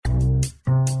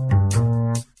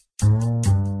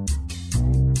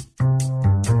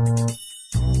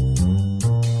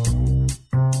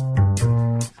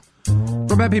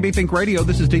MPB Think Radio,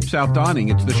 this is Deep South Dining.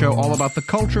 It's the show all about the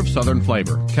culture of Southern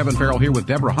flavor. Kevin Farrell here with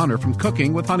Deborah Hunter from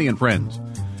Cooking with Honey and Friends.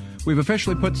 We've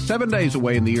officially put 7 days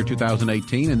away in the year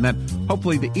 2018, and that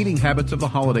hopefully the eating habits of the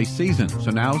holiday season. So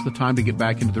now's the time to get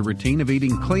back into the routine of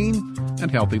eating clean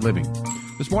and healthy living.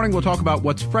 This morning we'll talk about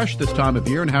what's fresh this time of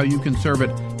year and how you can serve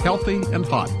it healthy and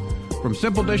hot. From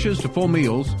simple dishes to full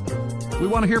meals, we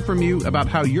want to hear from you about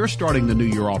how you're starting the new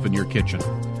year off in your kitchen.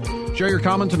 Share your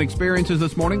comments and experiences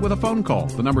this morning with a phone call.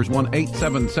 The number is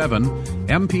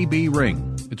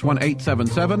 1-877-MPB-RING. It's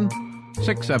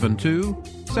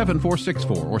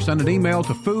 1-877-672-7464. Or send an email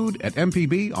to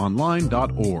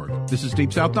food@mpbonline.org. This is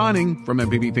Deep South Dining from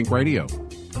MPB Think Radio.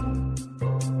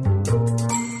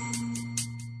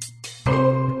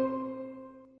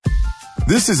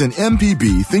 This is an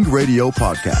MPB Think Radio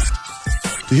podcast.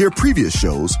 To hear previous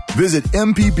shows, visit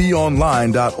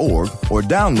mpbonline.org or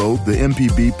download the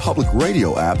MPB Public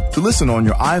Radio app to listen on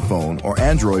your iPhone or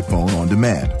Android phone on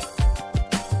demand.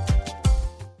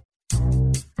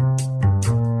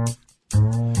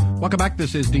 Welcome back.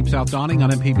 This is Deep South Dining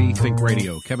on MPB Think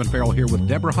Radio. Kevin Farrell here with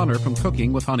Deborah Hunter from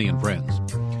Cooking with Honey and Friends.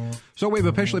 So we've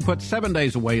officially put 7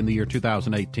 days away in the year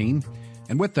 2018.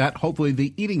 And with that, hopefully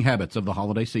the eating habits of the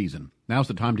holiday season. Now's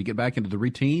the time to get back into the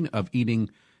routine of eating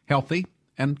healthy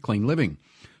and clean living.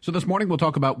 So this morning we'll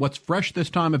talk about what's fresh this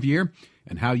time of year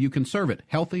and how you can serve it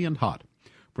healthy and hot.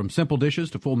 From simple dishes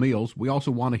to full meals, we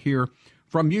also want to hear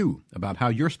from you about how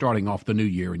you're starting off the new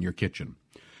year in your kitchen.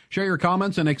 Share your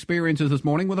comments and experiences this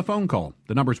morning with a phone call.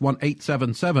 The number is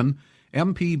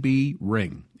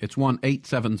 1-877-MPB-RING. It's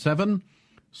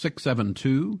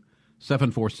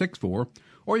 1-877-672-7464.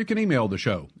 Or you can email the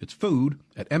show. It's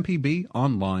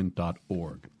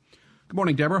food@mpbonline.org. Good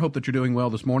morning, Deborah. Hope that you're doing well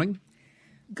this morning.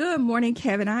 Good morning,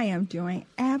 Kevin. I am doing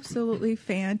absolutely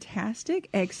fantastic.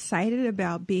 Excited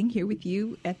about being here with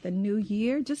you at the new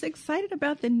year. Just excited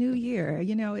about the new year.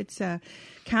 You know, it's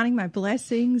counting my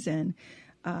blessings and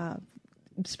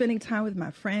spending time with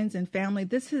my friends and family.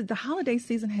 The holiday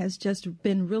season has just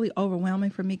been really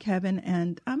overwhelming for me, Kevin,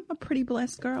 and I'm a pretty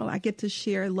blessed girl. I get to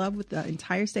share love with the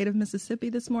entire state of Mississippi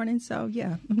this morning. So,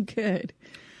 yeah, I'm good.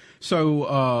 So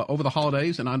over the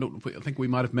holidays, and I think we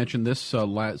might have mentioned this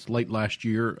late last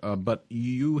year, but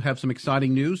you have some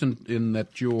exciting news in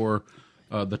that your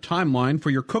the timeline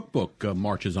for your cookbook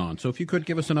marches on. So if you could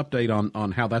give us an update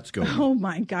on how that's going. Oh,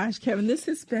 my gosh, Kevin, this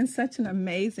has been such an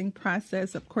amazing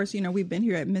process. Of course, you know, we've been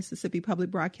here at Mississippi Public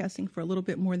Broadcasting for a little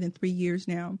bit more than 3 years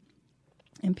now.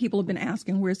 And people have been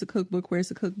asking, where's the cookbook? Where's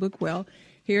the cookbook? Well,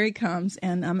 here it comes.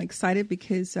 And I'm excited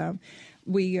because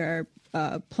we are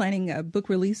planning a book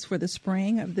release for the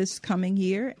spring of this coming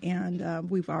year. And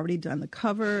we've already done the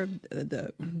cover.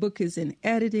 The book is in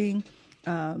editing.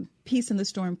 Peace in the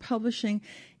Storm Publishing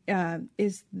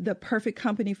is the perfect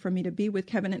company for me to be with,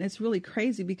 Kevin. And it's really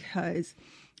crazy because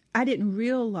I didn't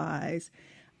realize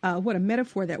what a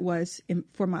metaphor that was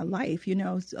for my life, you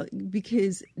know,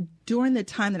 because during the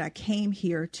time that I came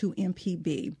here to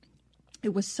MPB,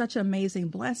 it was such an amazing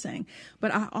blessing.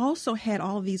 But I also had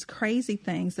all these crazy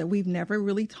things that we've never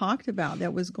really talked about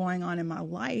that was going on in my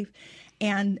life.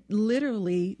 And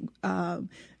literally,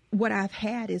 what I've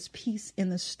had is peace in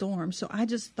the storm. So I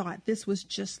just thought this was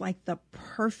just like the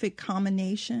perfect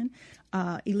combination.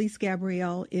 Elise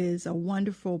Gabrielle is a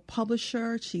wonderful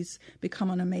publisher. She's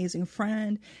become an amazing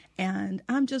friend. And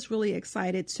I'm just really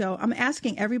excited. So I'm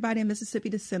asking everybody in Mississippi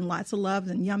to send lots of love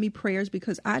and yummy prayers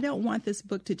because I don't want this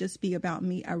book to just be about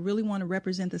me. I really want to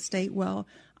represent the state well.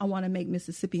 I want to make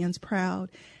Mississippians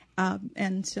proud.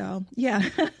 And so, yeah,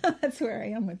 that's where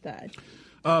I am with that.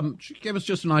 Give us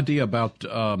just an idea about,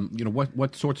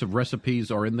 what sorts of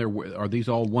recipes are in there. Are these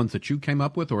all ones that you came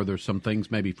up with, or are there some things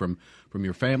maybe from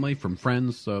your family, from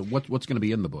friends? What's going to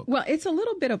be in the book? Well, it's a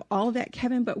little bit of all of that,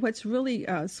 Kevin, but what's really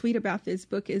sweet about this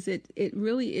book is it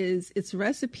really is, it's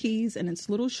recipes and it's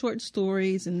little short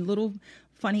stories and little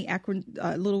funny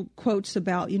little quotes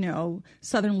about, you know,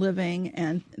 Southern living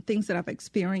and things that I've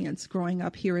experienced growing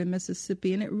up here in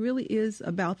Mississippi. And it really is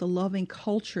about the loving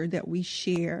culture that we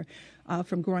share.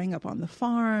 From growing up on the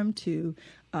farm to,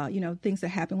 things that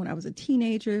happened when I was a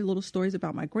teenager, little stories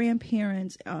about my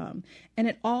grandparents. And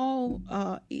it all,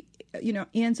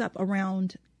 ends up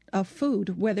around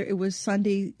food, whether it was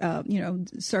Sunday,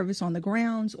 service on the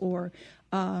grounds or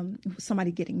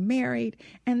somebody getting married.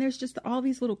 And there's just all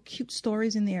these little cute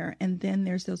stories in there. And then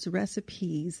there's those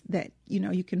recipes that,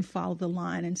 you can follow the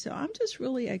line. And so I'm just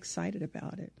really excited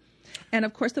about it. And,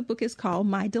 of course, the book is called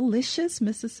My Delicious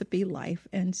Mississippi Life.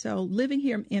 And so living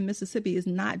here in Mississippi is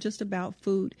not just about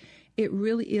food. It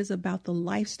really is about the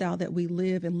lifestyle that we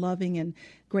live in, loving and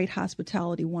great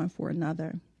hospitality one for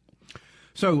another.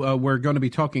 So we're going to be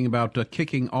talking about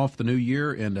kicking off the new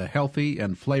year in a healthy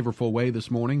and flavorful way this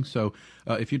morning. So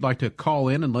if you'd like to call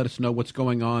in and let us know what's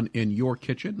going on in your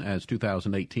kitchen as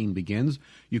 2018 begins,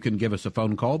 you can give us a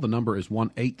phone call. The number is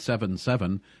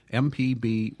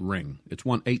 1-877-MPB-RING. It's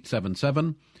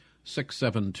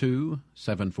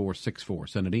 1-877-672-7464.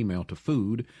 Send an email to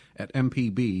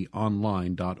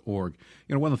food@mpbonline.org.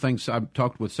 You know, one of the things I've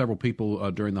talked with several people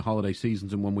during the holiday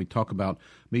seasons, and when we talk about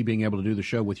me being able to do the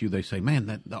show with you, they say,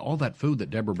 man, all that food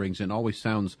that Deborah brings in always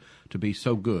sounds to be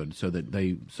so good, so that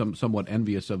they somewhat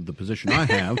envious of the position I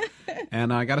have.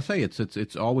 And I got to say,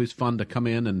 it's always fun to come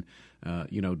in and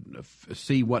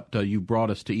see what you brought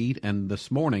us to eat. And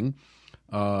this morning,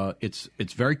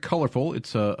 it's very colorful. It's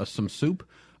some soup.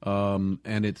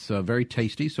 And it's very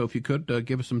tasty. So if you could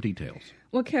give us some details.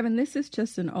 Well, Kevin, this is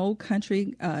just an old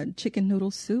country chicken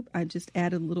noodle soup. I just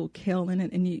added a little kale in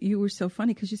it. And you were so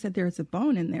funny because you said there's a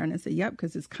bone in there. And I said, yep,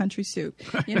 because it's country soup.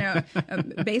 You know,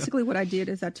 basically what I did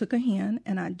is I took a hen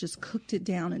and I just cooked it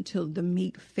down until the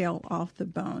meat fell off the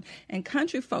bone. And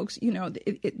country folks, you know,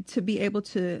 to be able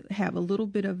to have a little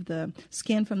bit of the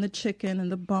skin from the chicken and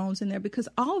the bones in there, because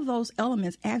all of those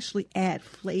elements actually add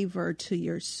flavor to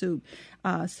your soup.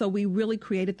 So we really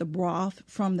created the broth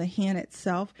from the hen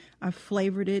itself. I flavored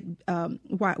it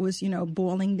while it was,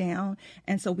 boiling down.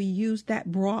 And so we used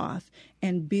that broth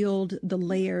and build the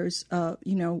layers,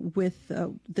 with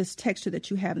this texture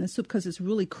that you have in the soup, because it's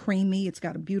really creamy. It's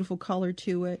got a beautiful color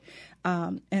to it.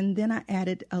 And then I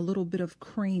added a little bit of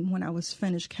cream when I was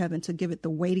finished, Kevin, to give it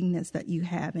the weightiness that you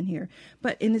have in here.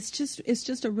 And it's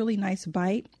just a really nice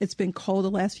bite. It's been cold the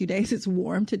last few days. It's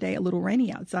warm today, a little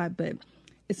rainy outside, but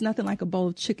it's nothing like a bowl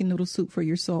of chicken noodle soup for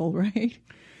your soul, right?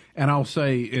 And I'll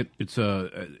say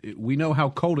we know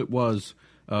how cold it was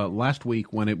last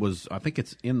week when it was, I think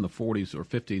it's in the 40s or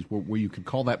 50s, where you could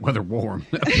call that weather warm.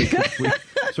 Because we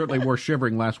certainly were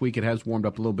shivering last week. It has warmed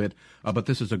up a little bit, but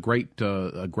this is a great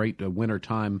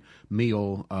wintertime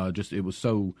meal. It was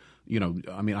so,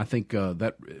 I think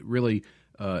that really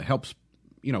helps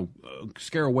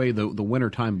scare away the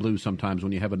wintertime blues sometimes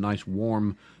when you have a nice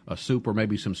warm soup or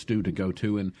maybe some stew to go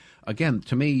to. And again,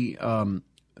 to me,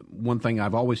 one thing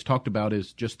I've always talked about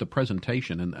is just the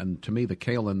presentation. And to me, the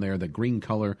kale in there, the green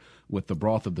color with the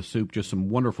broth of the soup, just some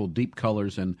wonderful deep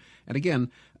colors. And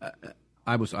again,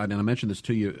 I mentioned this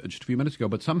to you just a few minutes ago,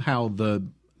 but somehow the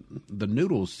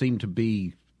noodles seem to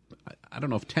be, I don't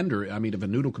know if tender. I mean, if a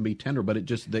noodle can be tender, but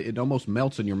it almost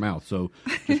melts in your mouth. So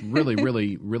just really,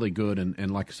 really, really good.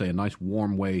 And like I say, a nice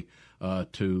warm way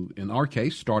to, in our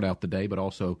case, start out the day. But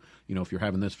also, if you're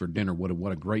having this for dinner,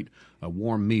 what a great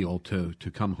warm meal to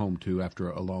come home to after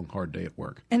a long, hard day at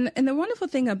work. And the wonderful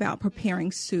thing about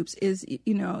preparing soups is,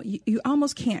 you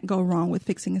almost can't go wrong with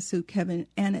fixing a soup, Kevin.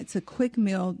 And it's a quick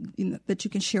meal that you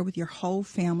can share with your whole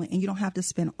family, and you don't have to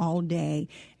spend all day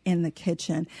in the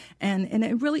kitchen. And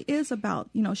it really is about,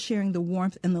 sharing the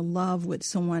warmth and the love with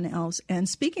someone else. And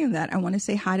speaking of that, I want to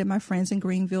say hi to my friends in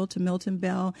Greenville, to Milton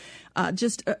Bell,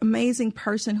 just an amazing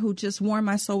person who just warmed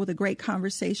my soul with a great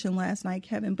conversation last night,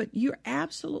 Kevin. But you're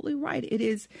absolutely right.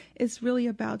 It's really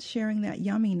about sharing that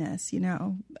yumminess,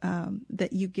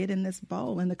 that you get in this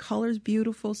bowl. And the color's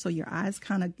beautiful, so your eyes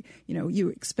kind of,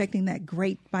 you're expecting that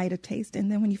great bite of taste.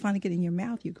 And then when you finally get it in your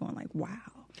mouth, you're going like, wow.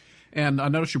 And I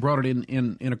noticed you brought it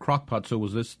in a crock pot. So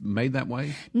was this made that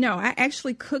way? No, I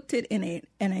actually cooked it in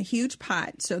a huge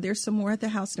pot. So there's some more at the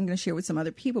house that I'm going to share with some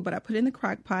other people. But I put it in the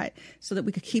crock pot so that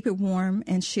we could keep it warm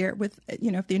and share it with, if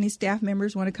there are any staff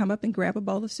members want to come up and grab a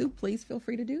bowl of soup, please feel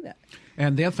free to do that.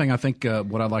 And the other thing I think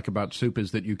what I like about soup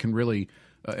is that you can really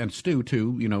and stew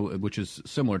too, which is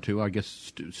similar to, I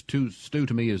guess, stew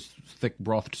to me is thick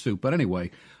brothed soup. But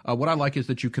anyway, what I like is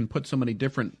that you can put so many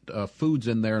different foods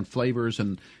in there and flavors,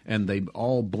 and they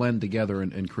all blend together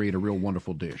and create a real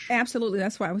wonderful dish. Absolutely.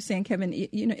 That's why I was saying, Kevin,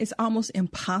 it's almost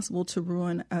impossible to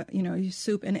ruin, your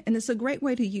soup. And it's a great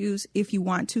way to use, if you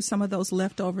want to, some of those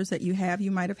leftovers that you have.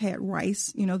 You might have had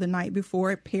rice, the night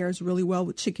before. It pairs really well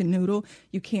with chicken noodle.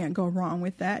 You can't go wrong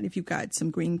with that. If you've got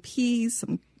some green peas,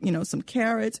 some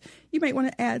carrots, you might want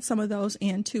to add some of those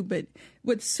in too. But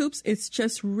with soups, it's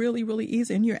just really, really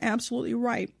easy. And you're absolutely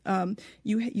right.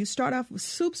 You start off with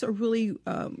soups are really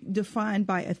defined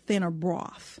by a thinner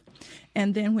broth.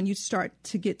 And then when you start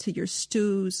to get to your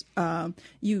stews,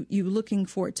 you're looking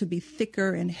for it to be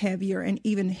thicker and heavier, and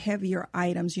even heavier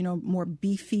items, more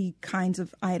beefy kinds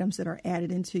of items that are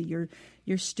added into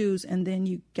your stews. And then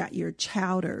you got your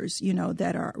chowders,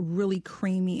 that are really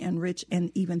creamy and rich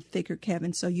and even thicker,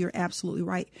 Kevin. So you're absolutely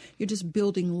right. You're just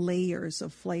building layers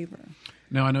of flavor.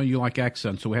 Now, I know you like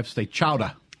accents, so we have to say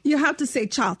chowder. You have to say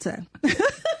chowder.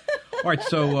 All right,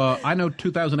 so I know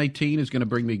 2018 is going to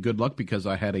bring me good luck because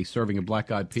I had a serving of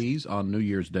black-eyed peas on New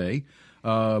Year's Day.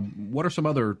 What are some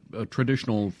other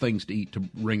traditional things to eat to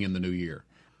ring in the new year?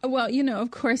 Well,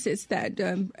 of course, it's that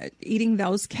eating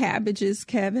those cabbages,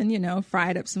 Kevin.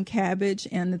 Fried up some cabbage,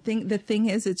 and the thing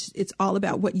is, it's all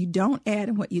about what you don't add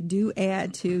and what you do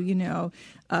add to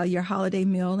your holiday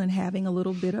meal, and having a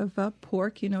little bit of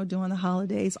pork, during the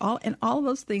holidays. All of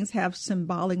those things have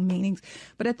symbolic meanings,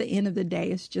 but at the end of the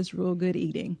day, it's just real good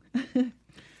eating.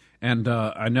 And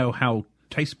I know how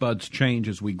taste buds change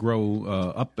as we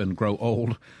grow up and grow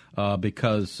old,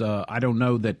 because I don't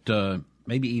know that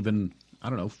maybe even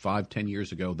 5-10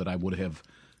 years ago that I would have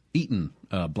eaten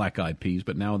black-eyed peas,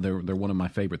 but now they're one of my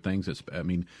favorite things.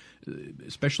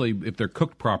 Especially if they're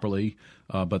cooked properly,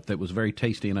 but that was very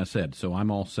tasty, and I said, so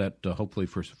I'm all set, hopefully,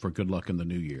 for good luck in the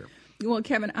new year. Well,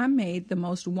 Kevin, I made the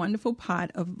most wonderful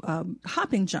pot of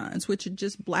Hopping Johns, which are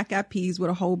just black-eyed peas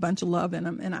with a whole bunch of love in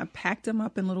them, and I packed them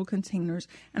up in little containers,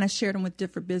 and I shared them with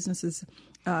different businesses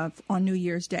on New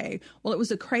Year's Day. Well, it was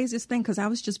the craziest thing because I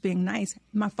was just being nice.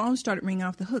 My phone started ringing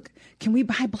off the hook. Can we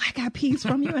buy black-eyed peas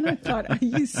from you? And I thought, are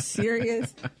you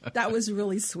serious? That was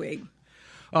really sweet.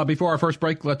 Before our first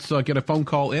break, let's get a phone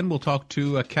call in. We'll talk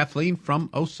to Kathleen from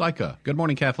Osika. Good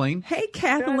morning, Kathleen. Hey,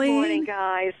 Kathleen. Good morning,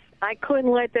 guys. I couldn't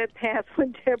let that pass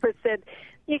when Deborah said,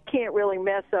 you can't really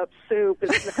mess up soup.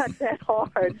 It's not that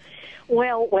hard.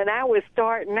 Well, when I was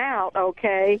starting out,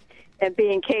 and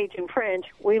being Cajun French,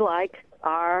 we like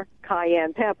our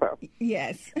cayenne pepper.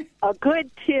 Yes. A good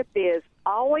tip is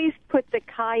always put the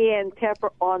cayenne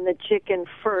pepper on the chicken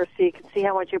first so you can see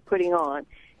how much you're putting on.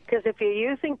 Because if you're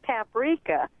using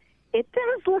paprika, it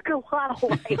does look a lot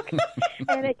alike,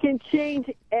 and it can change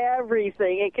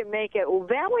everything. It can make it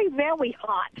very, very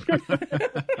hot.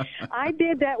 I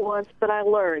did that once, but I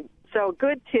learned. So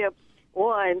good tip,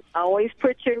 one, always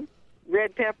put your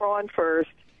red pepper on first,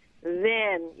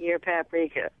 then your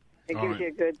paprika. It gives you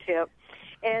a good tip.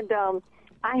 And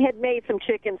I had made some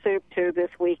chicken soup, too, this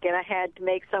week, and I had to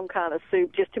make some kind of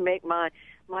soup just to make my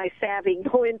savvy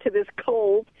go into this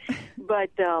cold. But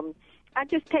I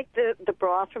just take the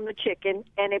broth from the chicken,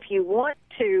 and if you want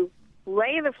to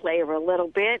lay the flavor a little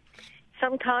bit,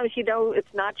 sometimes,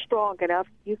 it's not strong enough,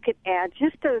 you could add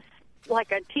just a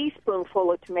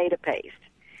teaspoonful of tomato paste.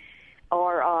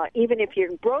 Or even if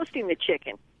you're roasting the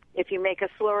chicken, if you make a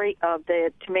slurry of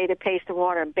the tomato paste and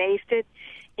water and baste it,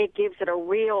 it gives it a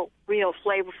real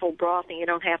flavorful broth, and you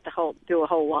don't have to do a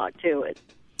whole lot to it.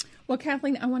 Well,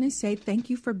 Kathleen, I want to say thank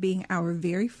you for being our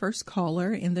very first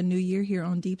caller in the new year here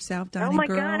on Deep South Dining. Oh, my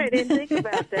God, I didn't think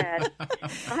about that.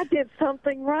 I did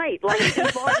something right. Like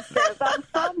Martin says, I'm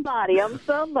somebody.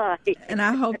 And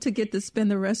I hope to get to spend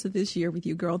the rest of this year with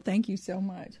you, girl. Thank you so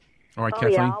much. All right,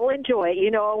 Kathleen. Yeah, I'll enjoy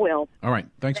it. I will. All right.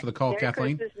 Thanks for the call, Merry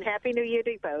Kathleen. Christmas and Happy New Year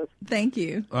to you both. Thank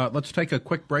you. Let's take a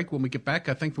quick break. When we get back,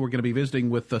 I think we're going to be visiting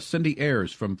with Cindy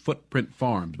Ayers from Footprint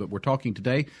Farms. But we're talking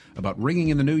today about ringing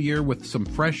in the new year with some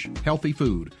fresh, healthy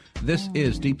food. This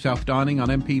is Deep South Dining on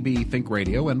MPB Think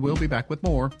Radio, and we'll be back with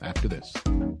more after this.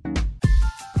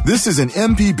 This is an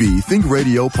MPB Think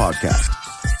Radio podcast.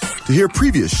 To hear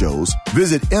previous shows,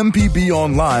 visit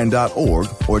mpbonline.org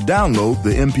or download the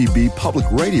MPB Public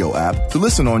Radio app to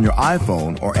listen on your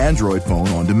iPhone or Android phone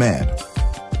on demand.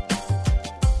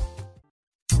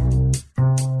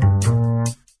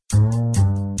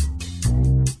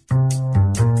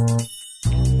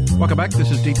 Welcome back. This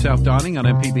is Deep South Dining on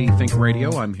MPB Think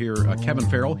Radio. I'm here, Kevin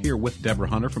Farrell, here with Deborah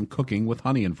Hunter from Cooking with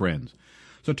Honey and Friends.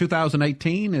 So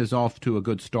 2018 is off to a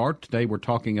good start. Today we're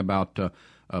talking about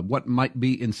what might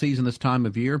be in season this time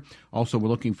of year. Also, we're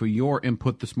looking for your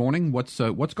input this morning. What's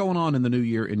going on in the new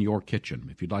year in your kitchen?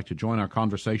 If you'd like to join our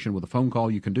conversation with a phone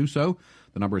call, you can do so.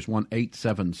 The number is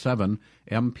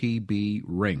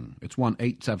 1-877-MPB-RING. It's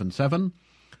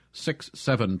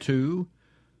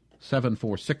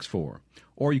 1-877-672-7464.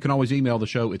 Or you can always email the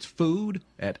show. It's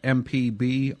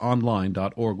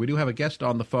food@mpbonline.org. We do have a guest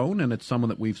on the phone, and it's someone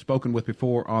that we've spoken with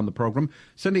before on the program.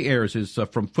 Cindy Ayers is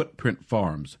from Footprint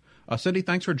Farms. Cindy,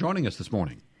 thanks for joining us this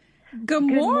morning. Good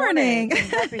morning.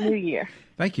 Happy New Year.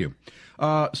 Thank you.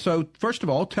 So, first of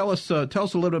all, tell us a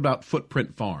little bit about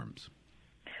Footprint Farms.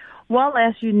 Well,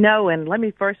 as you know, and let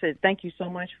me first say thank you so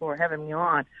much for having me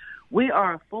on. We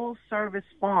are a full-service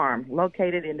farm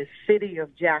located in the city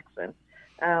of Jackson.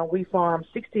 We farm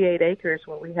 68 acres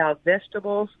where we have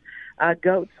vegetables,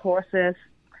 goats, horses,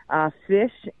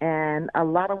 fish, and a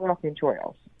lot of walking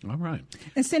trails. All right.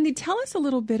 And Cindy, tell us a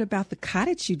little bit about the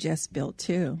cottage you just built,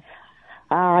 too.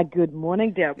 Good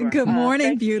morning, Deborah. Good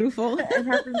morning, beautiful. And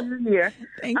Happy New Year.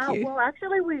 Thank you. Well,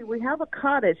 actually, we have a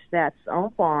cottage that's on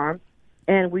farm.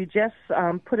 And we just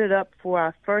put it up for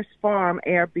our first farm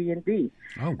Airbnb.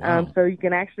 Oh, wow. So you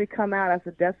can actually come out as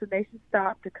a destination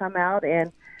stop to come out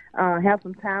and have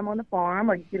some time on the farm,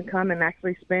 or you can come and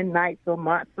actually spend nights or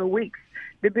months or weeks,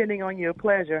 depending on your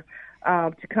pleasure,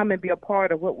 to come and be a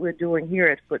part of what we're doing here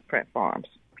at Footprint Farms.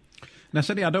 Now,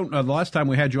 Cindy, I don't. The last time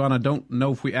we had you on, I don't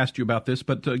know if we asked you about this,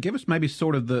 but give us maybe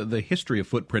sort of the history of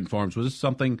Footprint Farms. Was this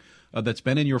something that's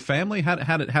been in your family? How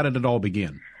did it all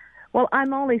begin? Well,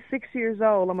 I'm only 6 years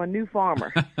old. I'm a new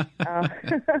farmer.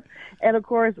 And, of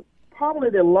course, probably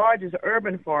the largest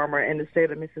urban farmer in the state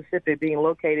of Mississippi, being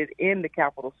located in the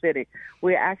capital city.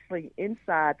 We're actually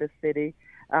inside the city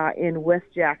in West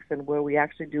Jackson, where we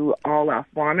actually do all our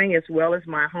farming, as well as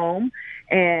my home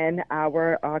and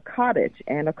our cottage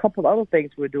and a couple other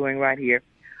things we're doing right here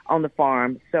on the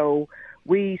farm. So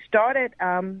we started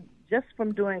just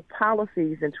from doing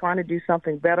policies and trying to do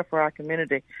something better for our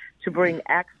community to bring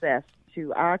access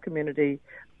to our community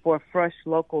for fresh,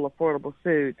 local, affordable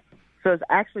food. So it's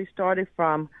actually started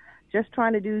from just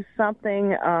trying to do something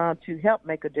to help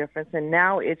make a difference, and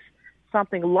now it's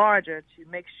something larger to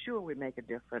make sure we make a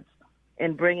difference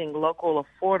in bringing local,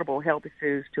 affordable, healthy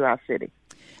foods to our city.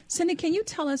 Cindy, can you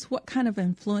tell us what kind of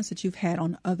influence that you've had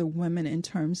on other women in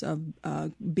terms of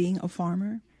being a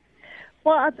farmer?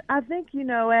 Well, I think,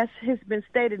 as has been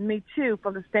stated to me, too,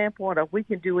 from the standpoint of we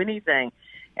can do anything,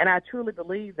 and I truly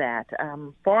believe that.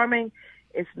 Farming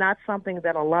is not something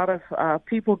that a lot of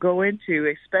people go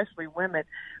into, especially women,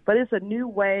 but it's a new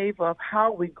wave of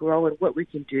how we grow and what we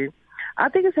can do. I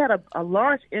think it's had a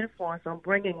large influence on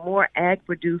bringing more ag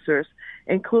producers,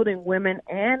 including women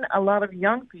and a lot of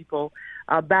young people,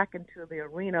 back into the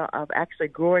arena of actually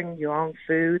growing your own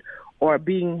food or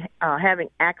having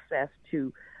access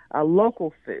to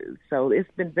local food. So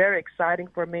it's been very exciting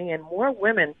for me, and more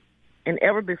women than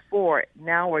ever before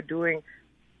now are doing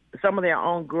some of their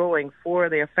own growing for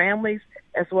their families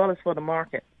as well as for the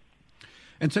market.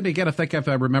 And Cindy, again, I think if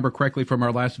I remember correctly from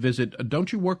our last visit,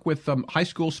 don't you work with high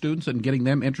school students and getting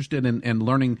them interested in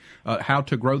learning how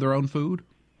to grow their own food?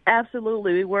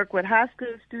 Absolutely. We work with high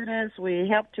school students. We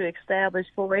help to establish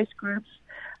 4-H groups.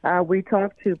 We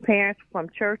talk to parents from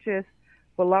churches,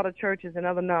 for a lot of churches and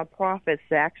other nonprofits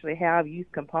to actually have youth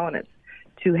components,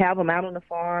 to have them out on the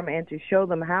farm and to show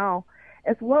them how,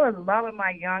 as well as a lot of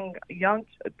my young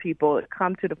people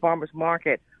come to the farmers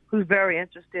market who's very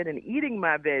interested in eating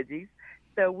my veggies.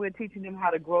 So we're teaching them how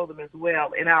to grow them as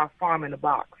well in our farm in a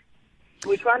box.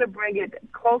 We're trying to bring it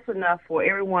close enough for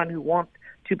everyone who wants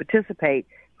to participate,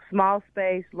 small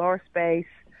space, large space,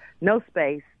 no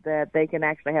space, that they can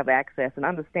actually have access and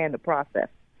understand the process,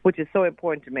 which is so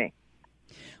important to me.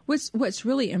 What's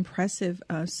really impressive,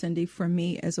 Cindy, for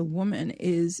me as a woman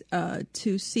is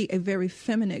to see a very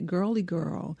feminine, girly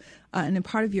girl, and a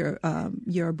part of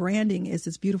your branding is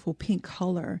this beautiful pink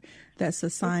color that's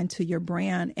assigned to your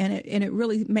brand, and it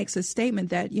really makes a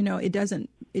statement that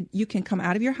you can come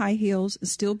out of your high heels and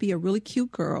still be a really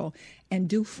cute girl and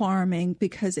do farming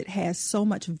because it has so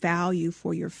much value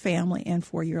for your family and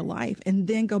for your life, and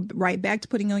then go right back to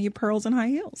putting on your pearls and high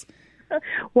heels.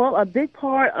 Well, a big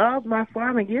part of my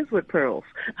farming is with pearls.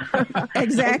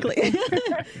 Exactly.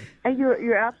 And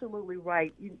you're absolutely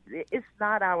right. It's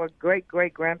not our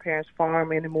great-great-grandparents'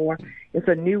 farm anymore. It's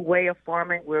a new way of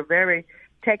farming. We're very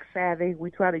tech-savvy.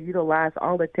 We try to utilize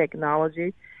all the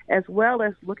technology, as well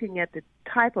as looking at the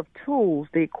type of tools,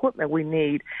 the equipment we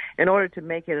need in order to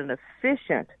make it an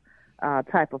efficient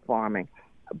type of farming.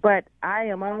 But I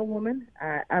am a woman.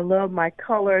 I love my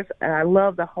colors, and I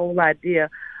love the whole idea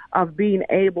of being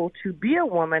able to be a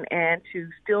woman and to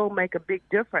still make a big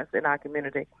difference in our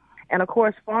community. And, of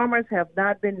course, farmers have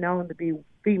not been known to be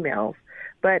females,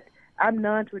 but I'm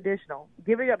non-traditional.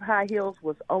 Giving up high heels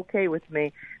was okay with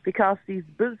me because these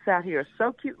boots out here are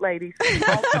so cute, ladies,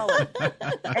 all colors.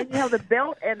 And you have the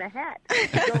belt and the hat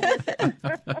to go with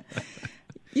it.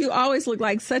 You always look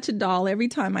like such a doll every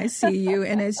time I see you,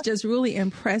 and it's just really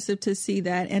impressive to see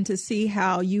that and to see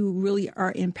how you really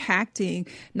are impacting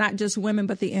not just women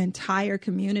but the entire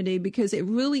community, because it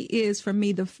really is, for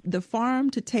me, the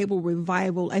farm-to-table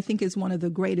revival, I think, is one of the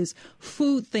greatest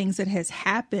food things that has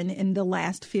happened in the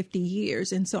last 50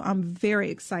 years, and so I'm very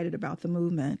excited about the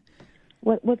movement.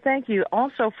 Well, thank you.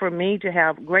 Also, for me to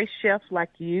have great chefs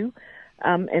like you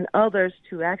and others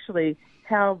to actually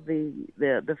have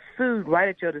the food right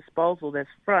at your disposal that's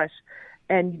fresh,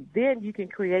 and then you can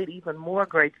create even more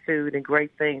great food and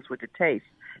great things with the taste.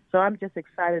 So I'm just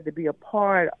excited to be a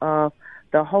part of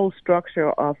the whole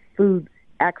structure of food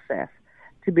access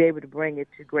to be able to bring it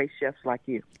to great chefs like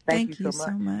you. Thank you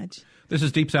so much. This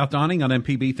is Deep South Dining on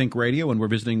MPB Think Radio, and we're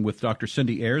visiting with Dr.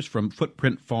 Cindy Ayers from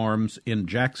Footprint Farms in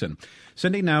Jackson.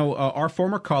 Cindy, now our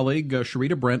former colleague,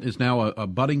 Sharita Brent, is now a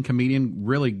budding comedian,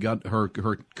 really got her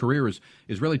career is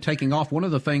really taking off. One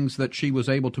of the things that she was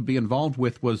able to be involved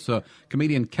with was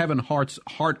comedian Kevin Hart's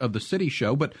Heart of the City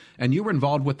show, and you were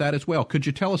involved with that as well. Could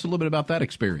you tell us a little bit about that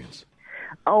experience?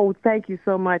 Oh, thank you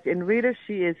so much. And Rita,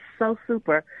 she is so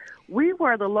super. We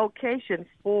were the location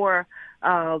for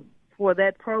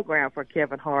that program for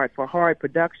Kevin Hart, for Hart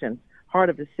Productions, Heart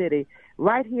of the City.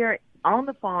 Right here on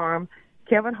the farm,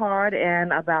 Kevin Hart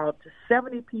and about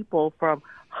 70 people from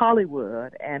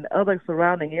Hollywood and other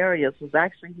surrounding areas was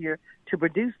actually here to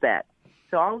produce that.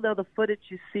 So all of the footage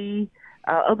you see,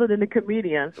 other than the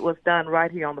comedians, was done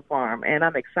right here on the farm. And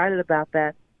I'm excited about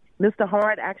that. Mr.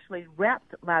 Hart actually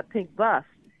wrapped my pink bus.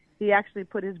 He actually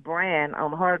put his brand on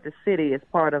the Heart of the City as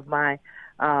part of my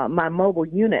my mobile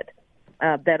unit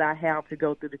that I have to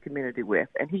go through the community with,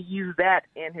 and he used that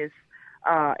in his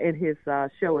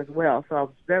show as well. So I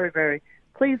was very, very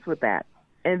pleased with that,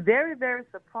 and very, very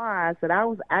surprised that I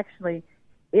was actually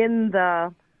in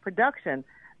the production.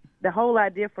 The whole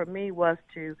idea for me was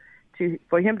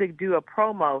for him to do a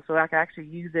promo so I could actually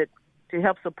use it to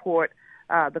help support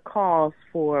the cause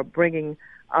for bringing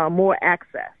more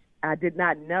access. I did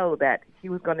not know that he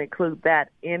was going to include that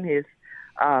in his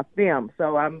film.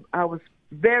 So I was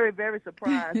very, very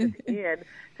surprised at the end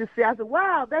to see. I said,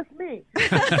 wow, that's me.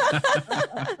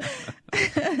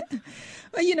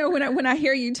 Well, when I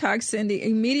hear you talk, Cindy,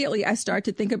 immediately I start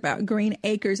to think about Green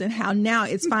Acres and how now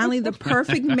it's finally the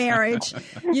perfect marriage,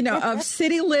 of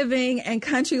city living and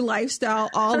country lifestyle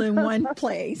all in one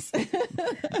place.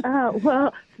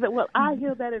 Well, I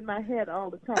hear that in my head all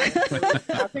the time.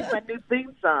 I think my new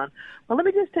theme song. Well, let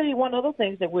me just tell you one other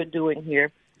thing that we're doing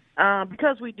here.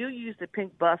 Because we do use the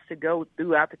pink bus to go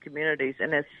throughout the communities,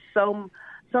 and there's so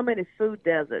many food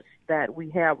deserts that we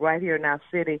have right here in our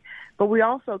city, but we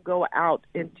also go out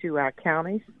into our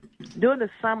counties. During the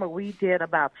summer, we did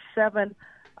about 7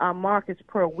 markets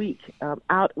per week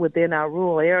out within our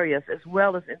rural areas as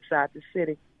well as inside the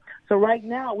city. So right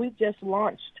now, we just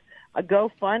launched a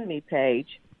GoFundMe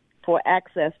page for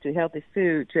access to healthy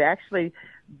food to actually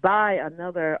buy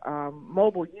another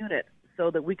mobile unit so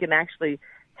that we can actually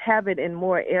have it in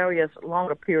more areas,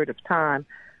 longer period of time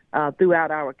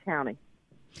throughout our county.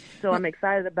 So I'm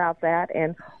excited about that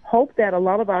and hope that a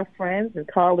lot of our friends and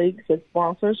colleagues and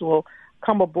sponsors will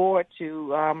come aboard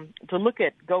to look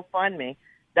at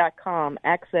GoFundMe.com,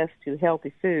 access to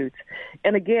healthy foods.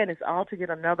 And again, it's all to get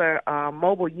another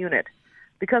mobile unit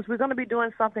because we're going to be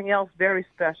doing something else very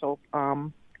special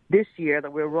this year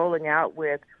that we're rolling out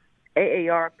with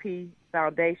AARP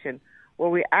Foundation, where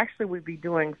we actually will be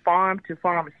doing farm to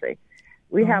pharmacy.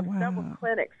 We have several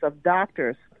clinics of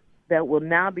doctors that will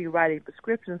now be writing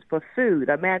prescriptions for food.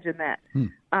 Imagine that.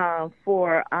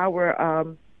 For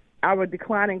our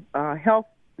declining health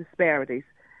disparities,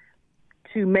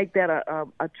 to make that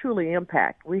a truly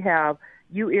impact. We have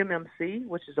UMMC,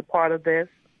 which is a part of this,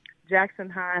 Jackson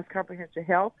Hines Comprehensive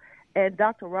Health, and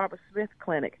Dr. Robert Smith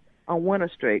Clinic on Winter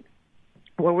Street,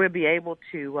 where we'll be able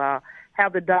to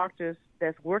have the doctors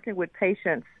that's working with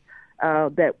patients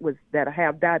that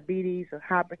have diabetes or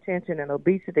hypertension and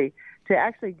obesity to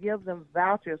actually give them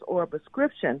vouchers or a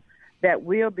prescription that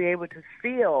we'll be able to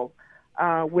fill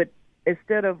with,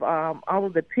 instead of all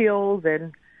of the pills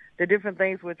and the different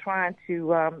things we're trying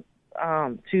to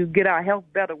get our health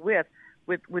better with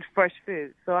fresh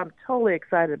food. So I'm totally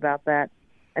excited about that.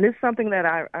 And it's something that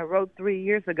I wrote 3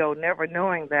 years ago, never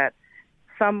knowing that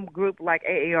some group like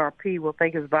AARP will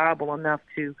think is viable enough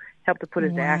to help to put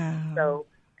it to action. So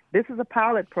this is a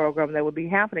pilot program that will be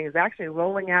happening. It's actually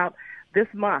rolling out this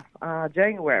month,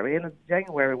 January, end of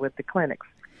January, with the clinics.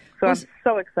 So I'm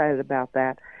so excited about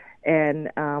that, and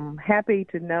happy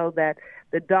to know that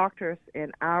the doctors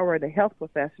and the health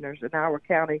professionals in our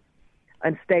county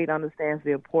and state understands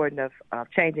the importance of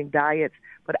changing diets,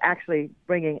 but actually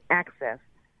bringing access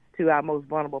to our most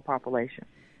vulnerable population.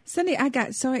 Cindy, I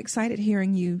got so excited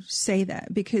hearing you say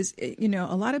that because, a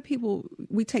lot of people,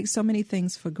 we take so many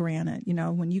things for granted,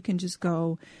 when you can just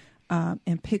go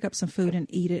and pick up some food and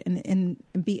eat it and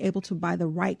be able to buy the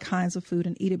right kinds of food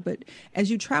and eat it. But as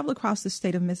you travel across the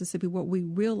state of Mississippi, what we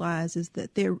realize is that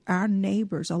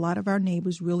a lot of our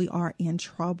neighbors really are in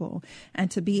trouble.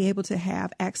 And to be able to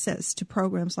have access to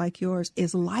programs like yours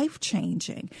is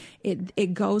life-changing.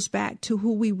 It goes back to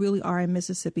who we really are in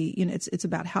Mississippi. It's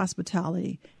about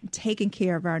hospitality, taking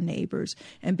care of our neighbors,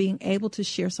 and being able to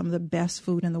share some of the best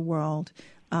food in the world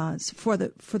for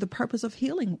the purpose of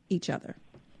healing each other.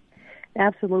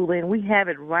 Absolutely, and we have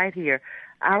it right here.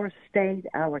 our state,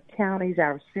 our counties,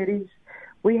 our cities.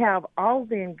 We have all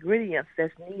the ingredients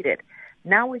that's needed.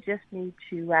 Now we just need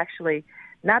to actually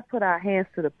not put our hands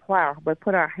to the plow, but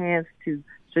put our hands to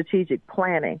strategic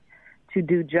planning, to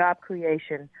do job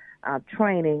creation,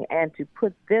 training, and to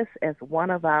put this as one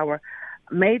of our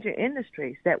major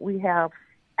industries that we have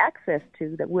access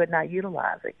to that we're not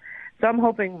utilizing. So I'm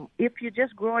hoping if you're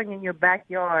just growing in your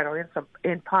backyard or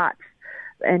in pots,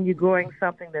 and you're growing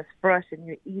something that's fresh and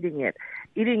you're eating it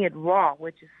raw,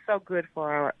 which is so good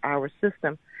for our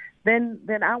system, then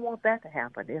I want that to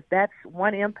happen. If that's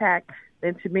one impact,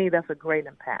 then to me that's a great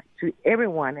impact to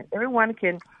everyone, and everyone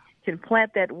can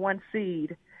plant that one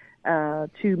seed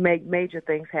to make major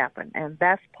things happen. And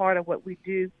that's part of what we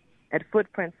do at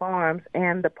Footprint Farms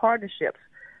and the partnerships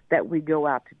that we go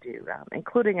out to do,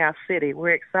 including our city.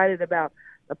 We're excited about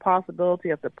the possibility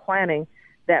of the planning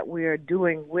that we're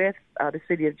doing with the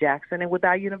city of Jackson and with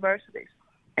our universities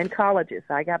and colleges.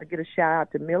 I got to get a shout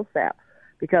out to Millsap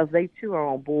because they too are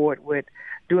on board with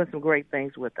doing some great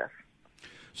things with us.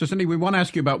 So, Cindy, we want to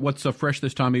ask you about what's fresh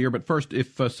this time of year, but first,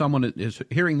 if someone is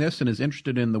hearing this and is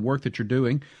interested in the work that you're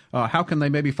doing, how can they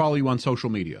maybe follow you on social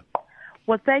media?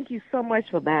 Well, thank you so much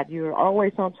for that. You're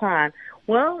always on time.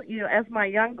 Well, as my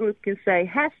young group can say,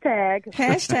 hashtag.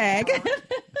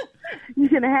 You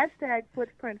can hashtag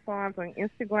Footprint Farms on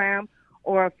Instagram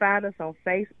or find us on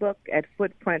Facebook at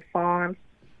Footprint Farms,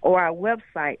 or our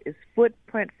website is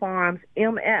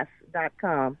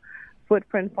footprintfarmsms.com,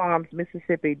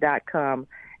 footprintfarmsmississippi.com,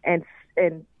 and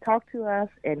talk to us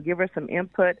and give us some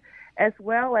input, as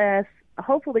well as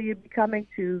hopefully you'll be coming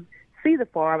to see the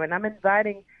farm. And I'm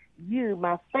inviting you,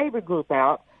 my favorite group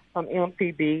out from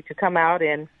MPB, to come out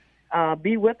and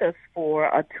be with us for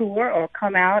a tour or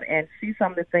come out and see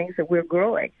some of the things that we're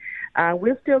growing.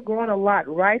 We're still growing a lot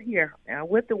right here.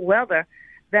 With the weather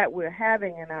that we're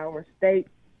having in our state,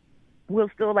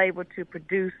 we're still able to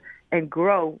produce and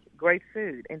grow great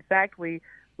food. In fact, we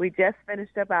just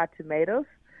finished up our tomatoes,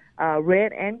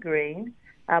 red and green,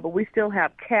 but we still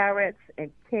have carrots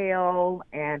and kale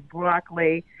and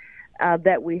broccoli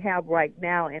that we have right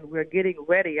now, and we're getting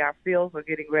ready. Our fields are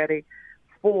getting ready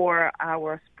for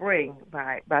our spring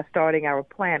by starting our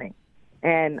planting.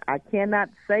 And I cannot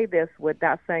say this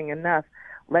without saying enough.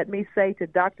 Let me say to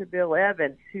Dr. Bill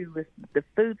Evans, who is the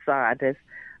food scientist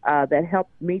that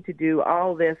helped me to do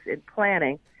all this in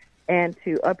planning, and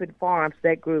to Up in Farms,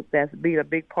 that group that's been a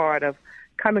big part of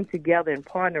coming together and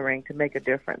partnering to make a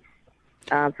difference.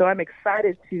 So I'm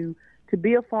excited to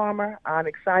be a farmer. I'm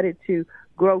excited to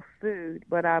grow food,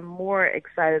 but I'm more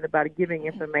excited about giving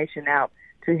information out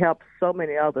to help so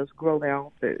many others grow their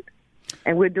own food.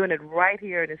 And we're doing it right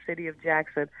here in the city of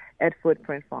Jackson at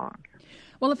Footprint Farms.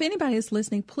 Well, if anybody is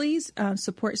listening, please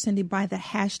support Cindy by the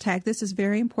hashtag. This is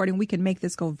very important. We can make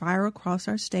this go viral across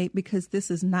our state because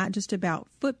this is not just about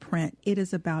Footprint. It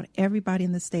is about everybody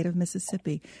in the state of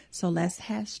Mississippi. So let's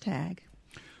hashtag.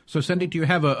 So, Cindy, do you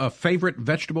have a favorite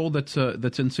vegetable that's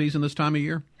in season this time of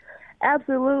year?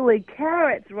 Absolutely.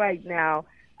 Carrots right now.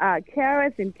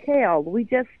 Carrots and kale. We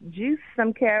just juiced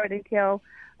some carrot and kale,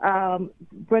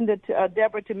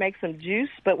 Deborah, to make some juice,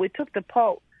 but we took the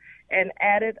pulp and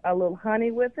added a little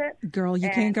honey with it. Girl, you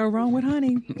can't go wrong with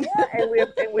honey. Yeah, and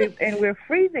we're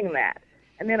freezing that.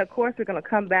 And then, of course, we're going to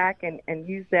come back and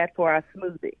use that for our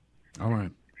smoothie. All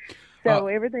right. So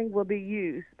everything will be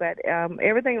used, but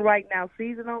everything right now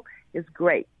seasonal is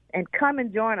great. And come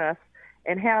and join us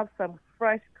and have some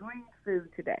fresh green food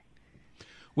today.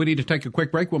 We need to take a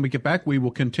quick break. When we get back, we will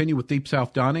continue with Deep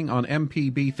South Dining on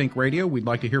MPB Think Radio. We'd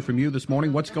like to hear from you this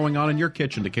morning. What's going on in your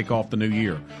kitchen to kick off the new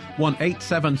year?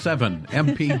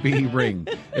 1-877-MPB-RING.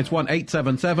 It's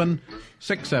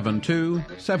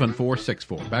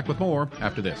 1-877-672-7464. Back with more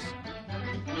after this.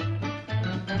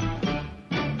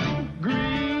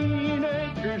 Green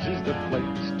Acres is the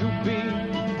place to be.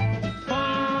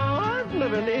 Farm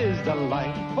living is the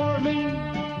life for me.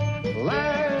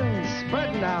 Land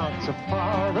spreading out so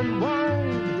far and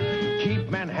wide. Keep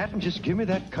Manhattan, just give me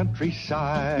that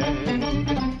countryside.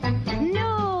 New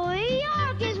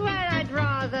York is where I'd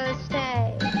rather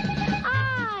stay.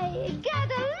 I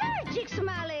get allergic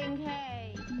smelling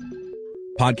hay.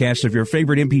 Podcasts of your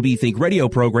favorite MPB Think Radio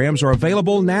programs are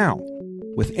available now.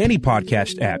 With any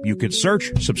podcast app, you could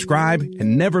search, subscribe,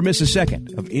 and never miss a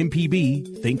second of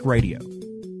MPB Think Radio.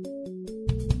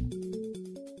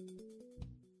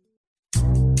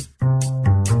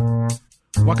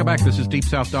 Welcome back. This is Deep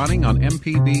South Dining on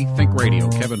MPB Think Radio.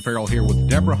 Kevin Farrell here with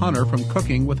Deborah Hunter from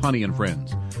Cooking with Honey and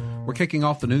Friends. We're kicking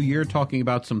off the new year talking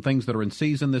about some things that are in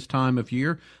season this time of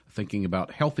year, thinking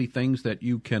about healthy things that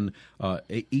you can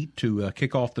eat to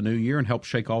kick off the new year and help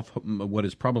shake off what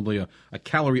is probably a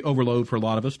calorie overload for a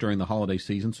lot of us during the holiday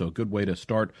season. So a good way to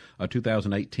start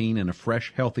 2018 in a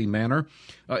fresh, healthy manner.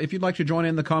 If you'd like to join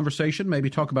in the conversation, maybe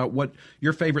talk about what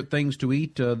your favorite things to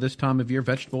eat this time of year,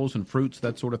 vegetables and fruits,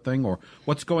 that sort of thing, or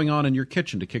what's going on in your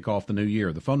kitchen to kick off the new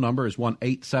year. The phone number is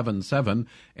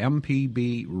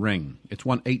 1-877-MPB-RING. It's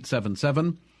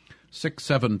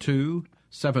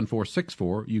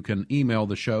 1-877-672-7464. You can email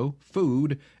the show,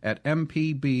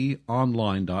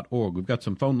 food@mpbonline.org. We've got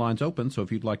some phone lines open, so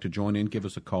if you'd like to join in, give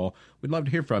us a call. We'd love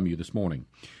to hear from you this morning.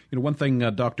 You know, one thing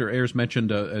Dr. Ayers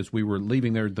mentioned as we were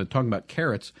leaving there, talking about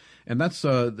carrots, and that's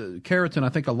the carrots and I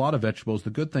think a lot of vegetables. The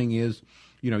good thing is,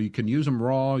 you know, you can use them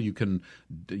raw. You can,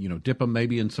 you know, dip them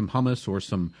maybe in some hummus or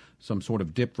some sort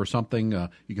of dip for something.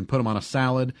 You can put them on a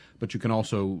salad, but you can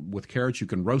also, with carrots, you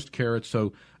can roast carrots.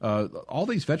 So all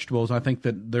these vegetables, I think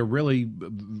that they're really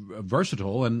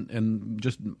versatile and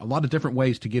just a lot of different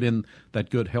ways to get in that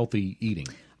good, healthy eating.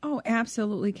 Oh,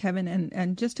 absolutely, Kevin.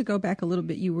 And just to go back a little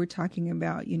bit, you were talking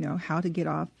about, you know, how to get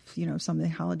off, you know, some of the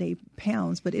holiday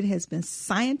pounds, but it has been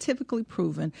scientifically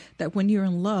proven that when you're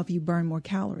in love, you burn more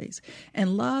calories.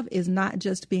 And love is not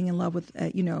just being in love with,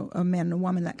 you know, a man and a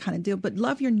woman, that kind of deal, but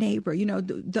love your neighbor. You know,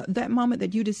 that moment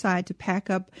that you decide to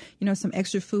pack up, you know, some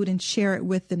extra food and share it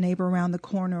with the neighbor around the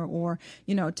corner, or,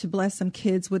 you know, to bless some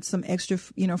kids with some extra,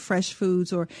 you know, fresh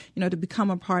foods, or, you know, to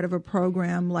become a part of a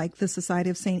program like the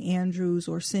Society of St. Andrews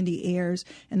or Cindy Ayers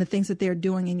and the things that they're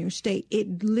doing in your state,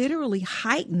 it literally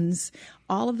heightens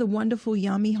all of the wonderful,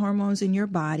 yummy hormones in your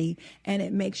body, and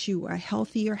it makes you a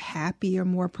healthier, happier,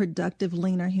 more productive,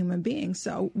 leaner human being.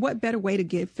 So what better way to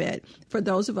get fit? For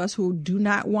those of us who do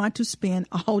not want to spend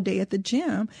all day at the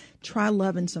gym, try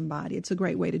loving somebody. It's a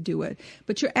great way to do it.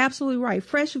 But you're absolutely right.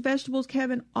 Fresh vegetables,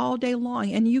 Kevin, all day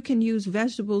long. And you can use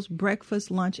vegetables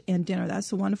breakfast, lunch, and dinner. That's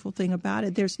the wonderful thing about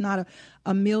it. There's not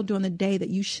a meal during the day that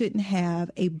you shouldn't have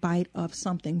a bite of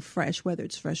something fresh, whether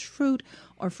it's fresh fruit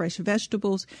or fresh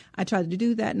vegetables. I try to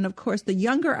do that. And of course, the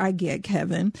younger I get,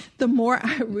 Kevin, the more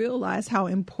I realize how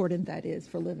important that is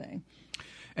for living.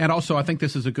 And also, I think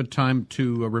this is a good time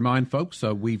to remind folks,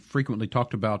 we've frequently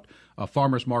talked about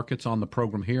farmers markets on the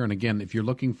program here. And again, if you're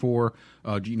looking for,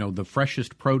 you know, the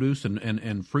freshest produce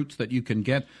and fruits that you can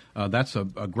get, that's a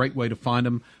great way to find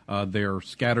them. They're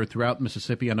scattered throughout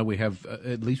Mississippi. I know we have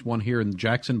at least one here in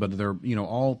Jackson, but they're, you know,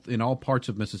 all in all parts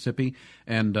of Mississippi.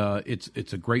 And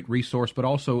it's a great resource. But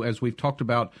also, as we've talked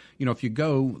about, you know, if you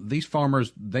go, these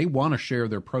farmers, they want to share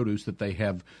their produce that they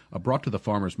have brought to the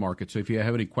farmers market. So if you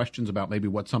have any questions about maybe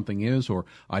what something is or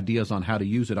ideas on how to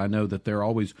use it, I know that they're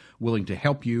always willing to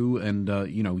help you and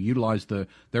you know, utilize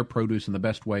their produce in the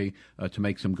best way to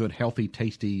make some good, healthy,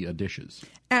 tasty dishes.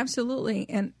 Absolutely.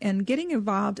 And getting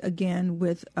involved again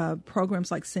with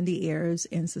programs like Cindy Ayers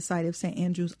and Society of St.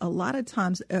 Andrews, a lot of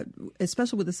times,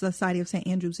 especially with the Society of St.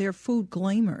 Andrews, they're food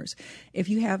gleaners. If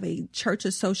you have a church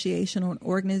association or an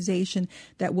organization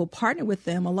that will partner with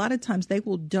them, a lot of times they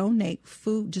will donate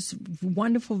food, just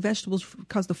wonderful vegetables,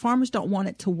 because the farmers don't want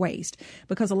it to waste,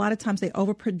 because a lot of times they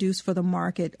overproduce for the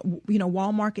market. You know,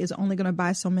 Walmart is only going to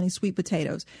buy so many sweet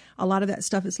potatoes. A lot of that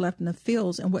stuff is left in the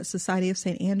fields, and what Society of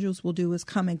St. Andrews will do is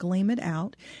come and glean it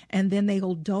out, and then they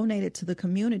will donate it to the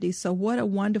community. So what a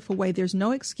wonderful way. There's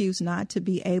no excuse not to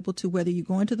be able to, whether you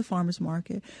go into the farmer's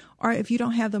market or if you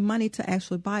don't have the money to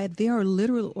actually buy it, there are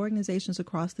literal organizations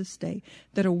across the state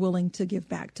that are willing to give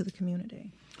back to the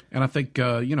community. And I think,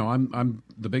 you know, I'm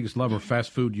the biggest lover of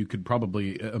fast food you could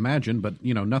probably imagine, but,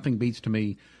 you know, nothing beats to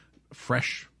me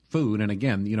fresh food. And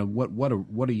again, you know,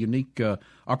 what a unique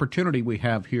opportunity we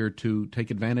have here to take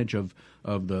advantage of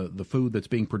the food that's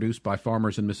being produced by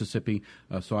farmers in Mississippi.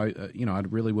 So I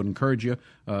really would encourage you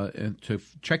to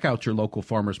check out your local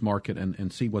farmers market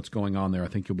and see what's going on there. I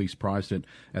think you'll be surprised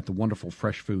at the wonderful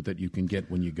fresh food that you can get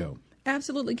when you go.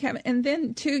 Absolutely, Kevin. And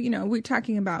then, too, you know, we're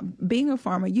talking about being a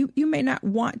farmer. You may not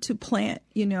want to plant,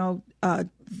 you know,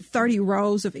 30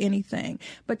 rows of anything,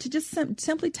 but to just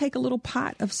simply take a little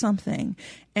pot of something.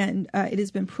 And it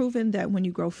has been proven that when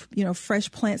you grow, you know, fresh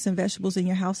plants and vegetables in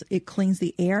your house, it cleans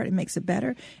the air. It makes it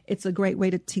better. It's a great way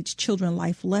to teach children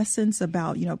life lessons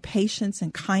about, you know, patience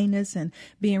and kindness and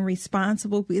being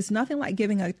responsible. It's nothing like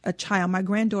giving a child. My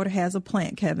granddaughter has a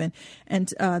plant, Kevin,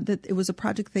 and that it was a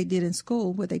project they did in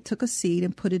school where they took a seed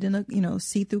and put it in a, you know,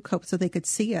 see-through cup so they could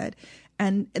see it.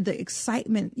 And the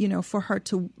excitement, you know, for her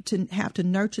to have to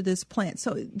nurture this plant.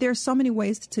 So there's so many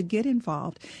ways to get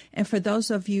involved. And for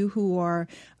those of you who are,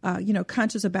 you know,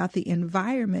 conscious about the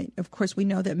environment, of course, we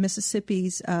know that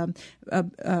Mississippi's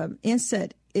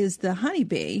inset is the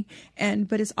honeybee,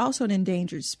 but it's also an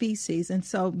endangered species. And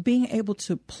so being able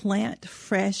to plant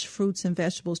fresh fruits and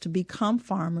vegetables to become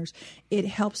farmers, it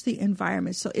helps the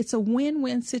environment. So it's a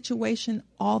win-win situation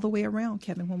all the way around,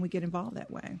 Kevin, when we get involved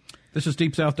that way. This is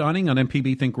Deep South Dining on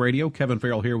MPB Think Radio. Kevin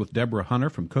Farrell here with Deborah Hunter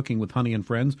from Cooking with Honey and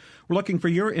Friends. We're looking for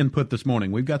your input this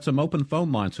morning. We've got some open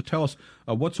phone lines, so tell us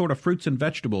what sort of fruits and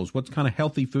vegetables, what kind of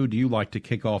healthy food do you like to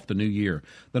kick off the new year?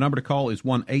 The number to call is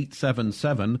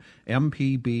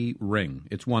 1-877-MPB-RING.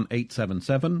 It's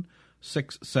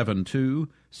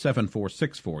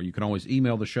 1-877-672-7464. You can always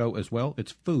email the show as well.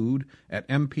 It's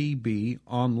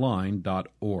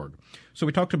food@mpbonline.org. So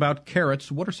we talked about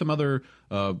carrots. What are some other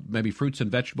maybe fruits and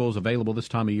vegetables available this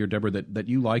time of year, Deborah, that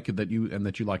you like that you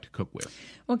like to cook with?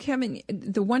 Well, Kevin,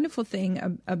 the wonderful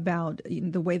thing about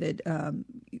the way that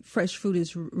fresh food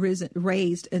is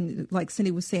raised, and like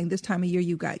Cindy was saying, this time of year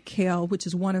you got kale, which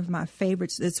is one of my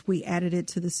favorites. We added it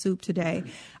to the soup today.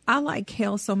 I like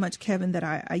kale so much, Kevin, that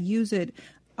I use it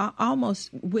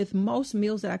almost with most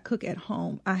meals that I cook at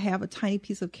home. I have a tiny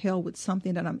piece of kale with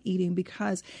something that I'm eating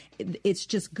because it's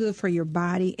just good for your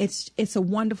body. It's a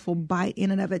wonderful bite in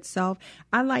and of itself.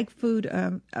 I like food,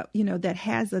 that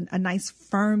has a nice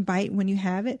firm bite when you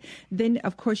have it. Then,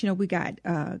 of course, we got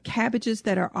cabbages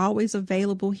that are always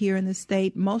available here in the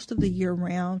state most of the year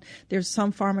round. There's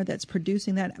some farmer that's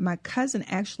producing that. My cousin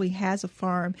actually has a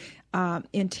farm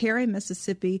in Terry,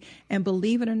 Mississippi, and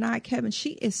believe it or not, Kevin,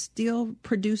 she is still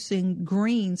producing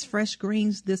greens, fresh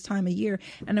greens this time of year.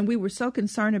 And then we were so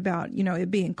concerned about,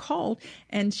 it being cold,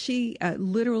 and she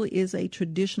literally is a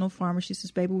traditional farmer. She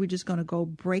says, baby, we're just going to go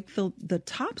break the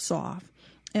tops off.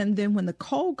 And then when the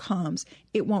cold comes,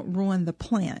 it won't ruin the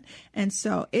plant. And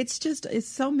so it's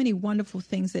so many wonderful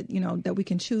things that, that we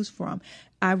can choose from.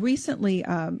 I recently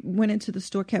went into the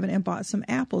store, Kevin, and bought some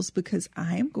apples because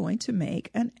I am going to make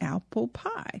an apple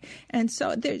pie. And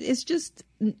so it's just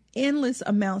endless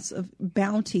amounts of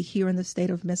bounty here in the state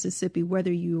of Mississippi,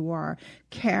 whether you are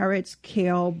carrots,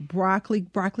 kale, broccoli.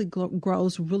 Broccoli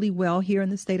grows really well here in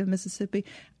the state of Mississippi.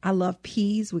 I love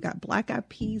peas. We got black-eyed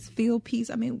peas, field peas.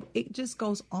 I mean, it just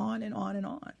goes on and on and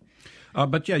on.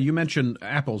 But yeah, you mentioned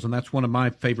apples, and that's one of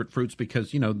my favorite fruits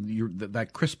because, that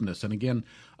crispness. And again,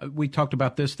 we talked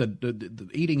about this, that the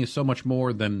eating is so much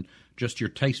more than just your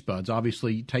taste buds.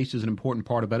 Obviously, taste is an important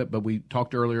part about it, but we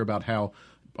talked earlier about how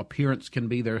appearance can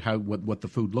be there, what the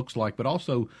food looks like, but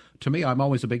also to me, I'm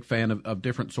always a big fan of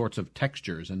different sorts of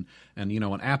textures, and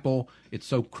an apple, it's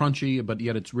so crunchy, but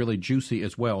yet it's really juicy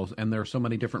as well, and there are so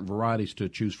many different varieties to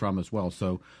choose from as well.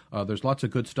 So there's lots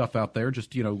of good stuff out there.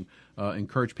 Just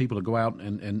encourage people to go out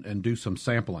and do some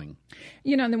sampling.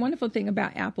 The wonderful thing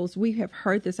about apples, we have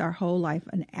heard this our whole life: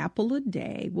 an apple a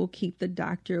day will keep the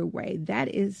doctor away.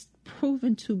 That is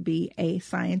proven to be a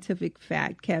scientific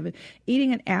fact, Kevin.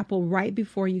 Eating an apple right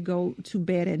before you go to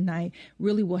bed at night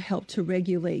really will help to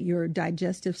regulate your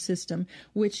digestive system,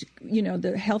 which,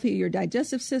 the healthier your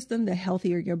digestive system, the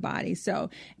healthier your body.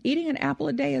 So eating an apple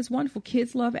a day is wonderful.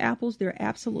 Kids love apples. They're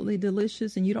absolutely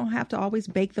delicious, and you don't have to always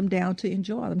bake them down to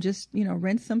enjoy them. Just,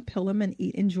 rinse them, peel them, and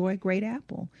enjoy a great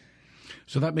apple.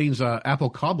 So that means apple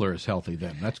cobbler is healthy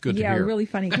then. That's good to hear. Yeah, really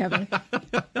funny, Kevin.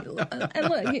 And look,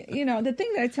 the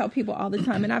thing that I tell people all the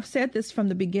time, and I've said this from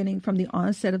the beginning, from the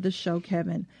onset of the show,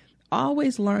 Kevin,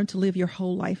 always learn to live your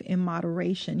whole life in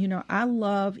moderation. I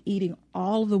love eating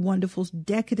all of the wonderful,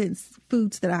 decadent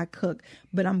foods that I cook,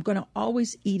 but I'm going to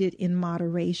always eat it in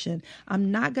moderation.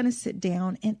 I'm not going to sit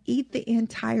down and eat the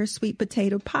entire sweet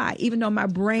potato pie, even though my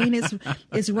brain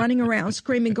is running around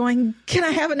screaming, going, can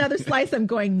I have another slice? I'm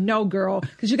going, no, girl,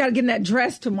 because you got to get in that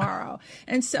dress tomorrow.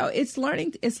 And so it's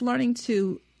learning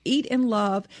to eat and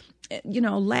love,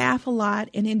 laugh a lot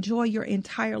and enjoy your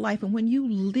entire life. And when you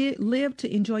live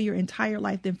to enjoy your entire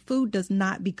life, then food does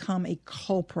not become a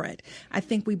culprit. I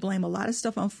think we blame a lot of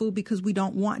stuff on food because we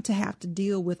don't want to have to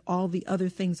deal with all the other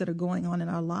things that are going on in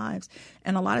our lives.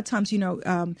 And a lot of times,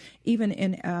 even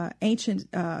in ancient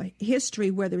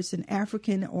history, whether it's in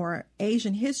African or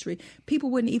Asian history,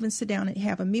 people wouldn't even sit down and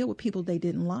have a meal with people they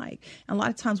didn't like. And a lot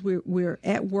of times we're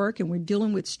at work and we're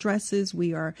dealing with stresses.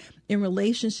 We are in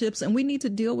relationships, and we need to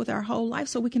deal with our whole life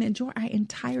so we can enjoy our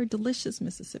entire delicious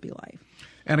Mississippi life.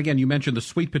 And again, you mentioned the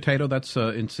sweet potato. That's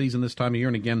in season this time of year.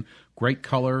 And again, great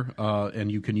color,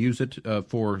 and you can use it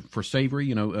for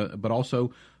savory, but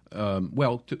also,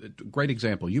 great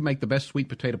example. You make the best sweet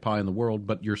potato pie in the world,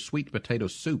 but your sweet potato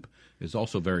soup is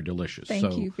also very delicious.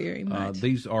 Thank you very much.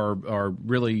 These are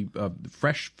really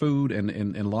fresh food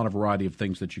and a lot of variety of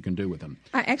things that you can do with them.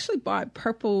 I actually bought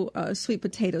purple sweet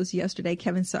potatoes yesterday,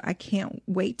 Kevin, so I can't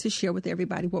wait to share with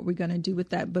everybody what we're going to do with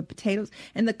that. But potatoes,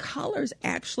 and the colors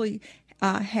actually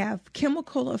have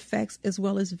chemical effects as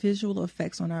well as visual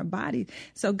effects on our body.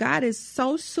 So God is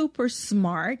so super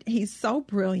smart. He's so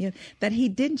brilliant that he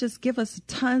didn't just give us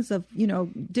tons of,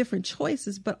 different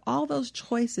choices, but all those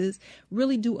choices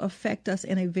really do affect us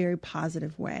in a very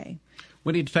positive way.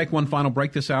 We need to take one final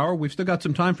break this hour. We've still got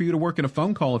some time for you to work in a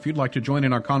phone call if you'd like to join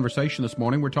in our conversation this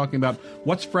morning. We're talking about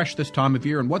what's fresh this time of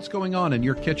year and what's going on in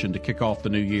your kitchen to kick off the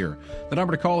new year. The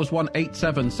number to call is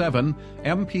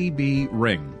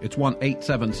 1-877-MPB-RING. It's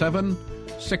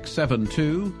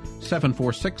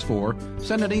 1-877-672-7464.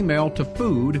 Send an email to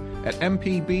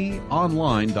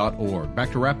food@mpbonline.org.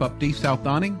 Back to wrap up Deep South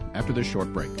Dining after this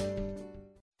short break.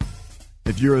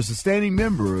 If you're a sustaining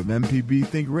member of MPB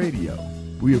Think Radio,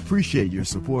 we appreciate your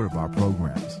support of our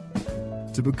programs.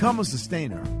 To become a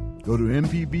sustainer, go to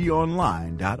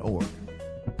mpbonline.org.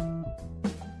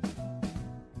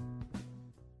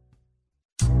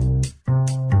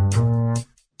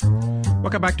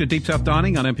 Welcome back to Deep South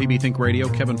Dining on MPB Think Radio.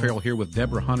 Kevin Farrell here with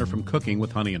Deborah Hunter from Cooking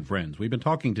with Honey and Friends. We've been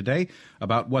talking today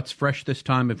about what's fresh this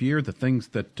time of year, the things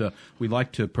that we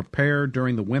like to prepare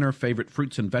during the winter, favorite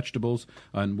fruits and vegetables,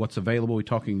 and what's available. We're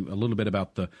talking a little bit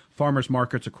about the farmers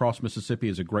markets across Mississippi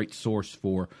as a great source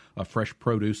for fresh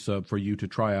produce for you to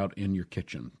try out in your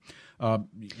kitchen.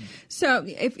 So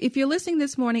if you're listening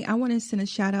this morning, I want to send a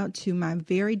shout out to my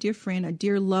very dear friend, a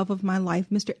dear love of my life,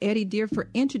 Mr. Eddie Deere, for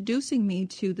introducing me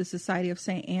to the Society of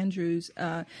St. Andrews.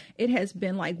 It has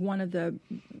been like one of the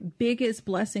biggest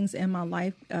blessings in my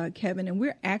life, Kevin, and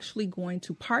we're actually going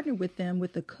to partner with them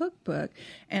with the cookbook,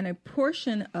 and a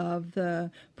portion of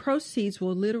the proceeds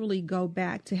will literally go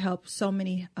back to help so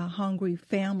many hungry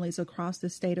families across the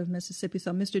state of Mississippi.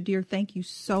 So, Mr. Deere, thank you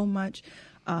so much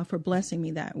for blessing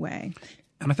me that way.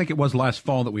 And I think it was last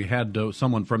fall that we had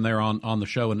someone from there on the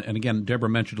show. And again, Deborah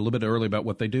mentioned a little bit earlier about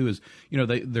what they do is,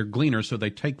 they're gleaners. So they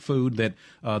take food that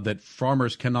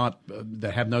farmers cannot,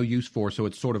 that have no use for. So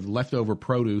it's sort of leftover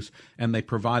produce, and they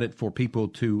provide it for people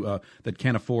that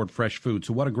can't afford fresh food.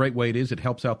 So what a great way it is. It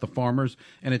helps out the farmers,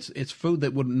 and it's food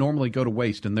that would normally go to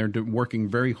waste. And they're working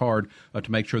very hard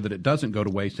to make sure that it doesn't go to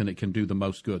waste and it can do the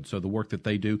most good. So the work that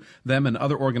they do, them and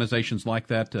other organizations like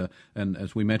that, and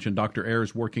as we mentioned, Dr.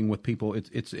 Ayers working with people,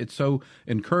 it's so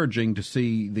encouraging to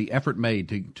see the effort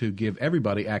made to give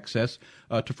everybody access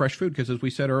to fresh food, because as we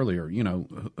said earlier,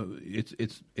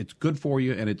 it's good for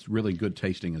you, and it's really good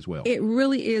tasting as well. It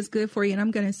really is good for you, and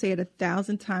I'm going to say it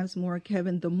 1,000 times more,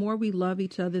 Kevin. The more we love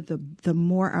each other, the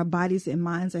more our bodies and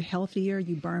minds are healthier.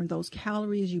 You burn those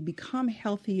calories, you become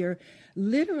healthier,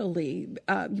 literally,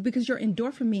 because your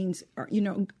endorphins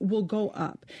will go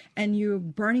up, and you're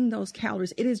burning those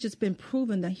calories. It has just been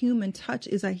proven the human touch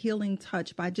is a healing touch.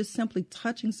 By just simply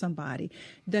touching somebody,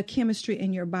 the chemistry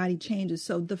in your body changes.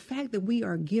 So the fact that we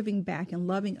are giving back and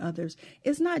loving others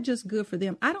is not just good for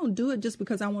them. I don't do it just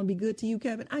because I want to be good to you,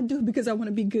 Kevin. I do it because I want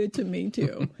to be good to me,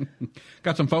 too.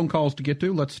 Got some phone calls to get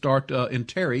to. Let's start in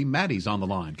Terry. Maddie's on the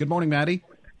line. Good morning, Maddie.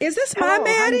 Is this my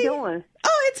Maddie? How you doing?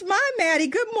 Oh, it's my Maddie.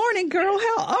 Good morning, girl.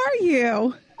 How are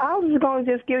you? I was going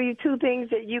to just give you two things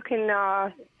that you can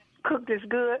cook this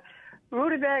good: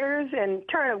 rutabagas and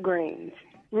turnip greens,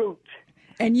 roots.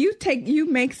 And you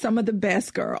make some of the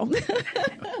best, girl.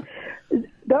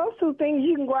 Those two things,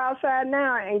 you can go outside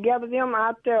now and gather them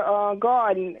out the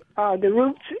garden, the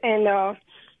roots, and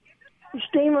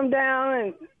steam them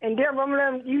down. And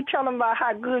Deborah, you tell them about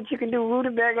how good you can do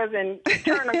rutabagas and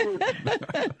turnip roots.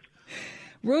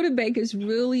 Rutabagas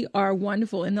really are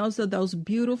wonderful, and those are those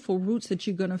beautiful roots that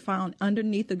you're going to find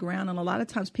underneath the ground. And a lot of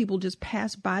times people just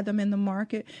pass by them in the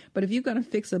market. But if you're going to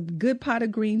fix a good pot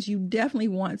of greens, you definitely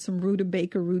want some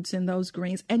rutabaga roots in those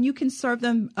greens. And you can serve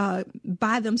them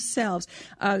by themselves.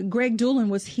 Greg Doolan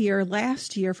was here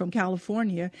last year from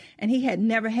California, and he had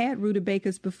never had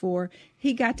rutabagas before.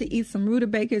 He got to eat some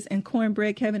rutabagas and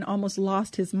cornbread. Kevin almost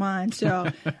lost his mind.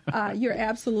 So you're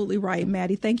absolutely right,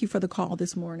 Maddie. Thank you for the call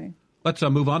this morning. Let's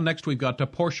move on. Next, we've got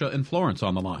Portia and Florence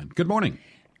on the line. Good morning.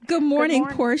 Good morning,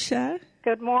 Portia.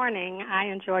 Good morning. I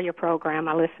enjoy your program.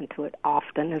 I listen to it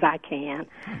often as I can.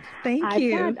 Thank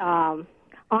you. On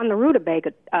the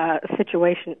rutabaga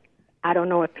situation, I don't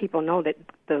know if people know that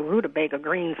the rutabaga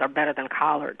greens are better than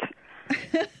collards.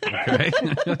 Okay.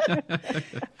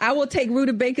 I will take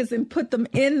rutabagas and put them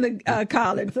in the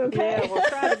collards, okay? Yeah, we'll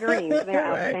try the greens. They're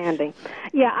outstanding.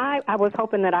 Yeah, I was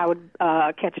hoping that I would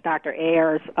catch Dr.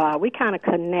 Ayers. We kind of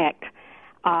connect.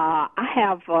 I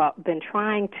have been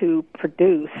trying to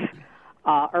produce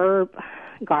herb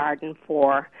garden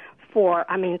to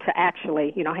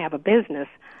actually, have a business.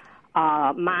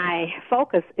 My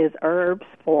focus is herbs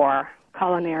for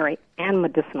culinary and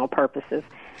medicinal purposes.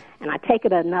 And I take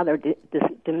it another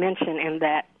dimension in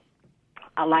that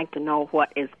I like to know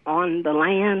what is on the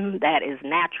land that is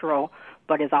natural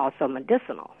but is also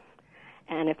medicinal.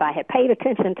 And if I had paid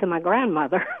attention to my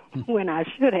grandmother when I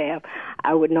should have,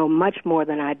 I would know much more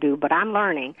than I do. But I'm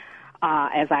learning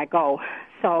as I go.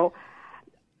 So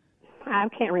I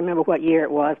can't remember what year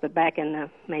it was, but back in the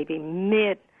maybe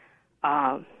mid-20s,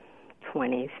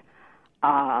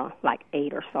 like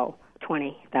 8 or so,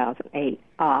 2008,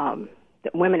 the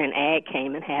Women in Ag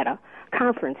came and had a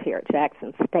conference here at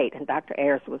Jackson State, and Dr.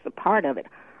 Ayers was a part of it.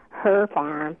 Her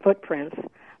farm, Footprints,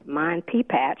 mine, Pea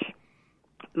Patch.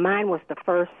 Mine was the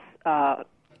first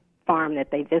farm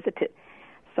that they visited.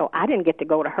 So I didn't get to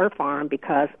go to her farm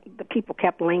because the people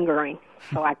kept lingering,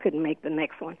 so I couldn't make the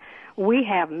next one. We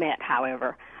have met,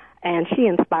 however, and she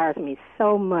inspires me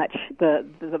so much.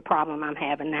 The problem I'm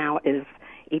having now is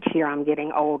each year I'm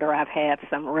getting older. I've had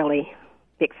some really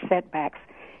big setbacks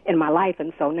in my life,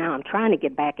 and so now I'm trying to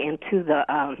get back into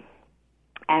the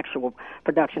actual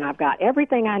production. I've got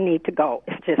everything I need to go.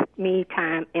 It's just me,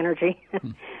 time, energy,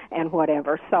 and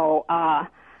whatever. So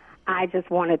I just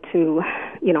wanted to,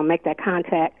 make that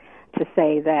contact to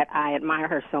say that I admire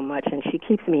her so much, and she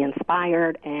keeps me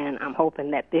inspired, and I'm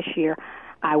hoping that this year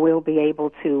I will be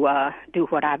able to do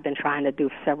what I've been trying to do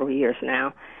for several years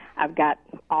now. I've got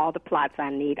all the plots I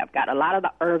need. I've got a lot of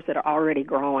the herbs that are already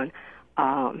growing.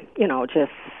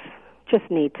 Just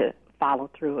need to follow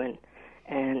through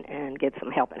and get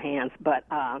some helping hands. But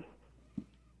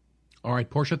all right,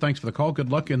 Portia, thanks for the call. Good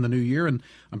luck in the new year, and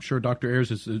I'm sure Dr.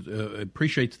 Ayers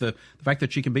appreciates the fact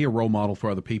that she can be a role model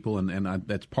for other people, and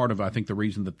that's part of, I think, the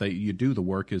reason that you do the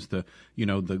work is the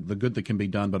good that can be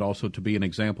done, but also to be an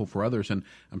example for others, and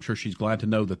I'm sure she's glad to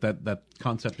know that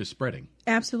concept is spreading.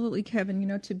 Absolutely,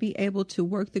 Kevin. To be able to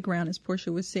work the ground, as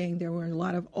Portia was saying, there were a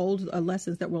lot of old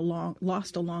lessons that were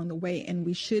lost along the way, and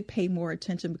we should pay more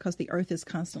attention because the earth is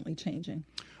constantly changing.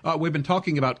 We've been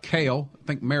talking about kale. I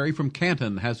think Mary from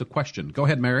Canton has a question. Go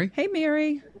ahead, Mary. Hey,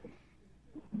 Mary.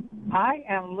 I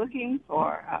am looking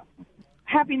for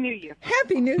Happy New Year.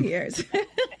 Happy New Year's.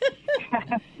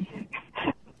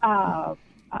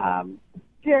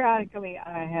 Periodically,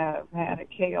 I have had a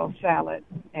kale salad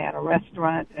at a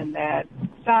restaurant, and that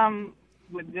some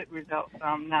with good results,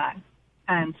 some not.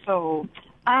 And so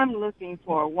I'm looking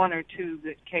for one or two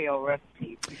good kale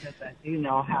recipes because I do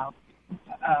know how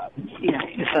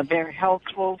it's a very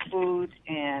healthful food,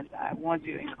 and I want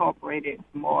to incorporate it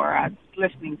more. I was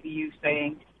listening to you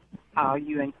saying how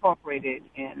you incorporate it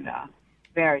in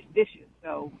various dishes.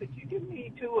 So could you give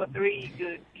me 2 or 3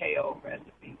 good kale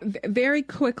recipes? Very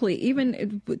quickly,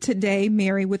 even today,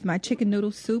 Mary, with my chicken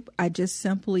noodle soup, I just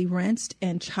simply rinsed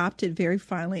and chopped it very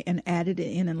finely and added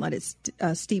it in and let it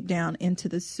steep down into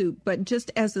the soup. But just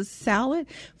as a salad,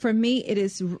 for me, it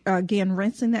is, again,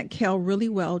 rinsing that kale really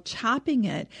well, chopping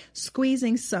it,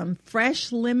 squeezing some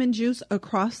fresh lemon juice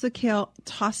across the kale,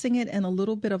 tossing it in a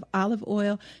little bit of olive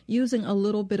oil, using a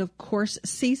little bit of coarse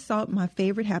sea salt. My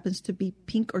favorite happens to be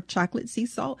pink or chocolate sea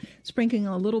salt, sprinkling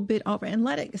a little bit over, and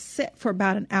let it sit for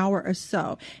about an hour or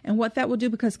so. And what that will do,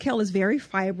 because kale is very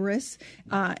fibrous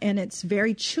and it's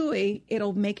very chewy,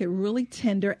 it'll make it really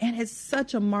tender, and it's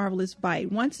such a marvelous bite.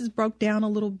 Once it's broke down a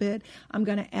little bit, I'm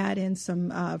going to add in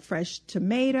some fresh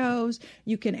tomatoes.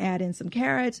 You can add in some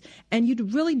carrots, and you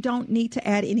really don't need to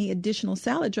add any additional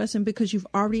salad dressing because you've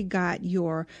already got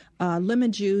your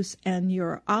lemon juice and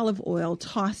your olive oil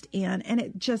tossed in, and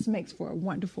it just makes for a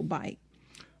wonderful bite.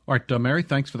 All right, Mary,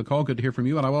 thanks for the call. Good to hear from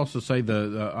you. And I will also say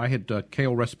I had a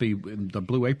kale recipe in the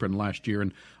Blue Apron last year,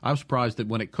 and I was surprised that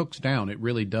when it cooks down, it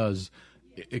really does.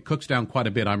 It cooks down quite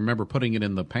a bit. I remember putting it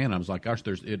in the pan. I was like, gosh,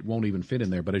 it won't even fit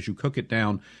in there. But as you cook it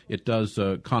down, it does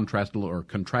contract a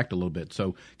little bit.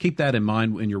 So keep that in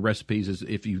mind in your recipes.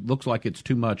 If it looks like it's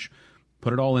too much,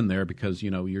 put it all in there because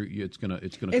it's gonna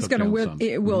cook down some.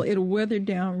 It'll wither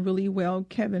down really well,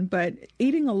 Kevin. But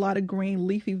eating a lot of green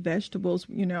leafy vegetables,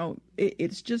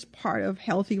 it's just part of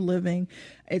healthy living.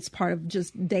 It's part of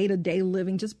just day-to-day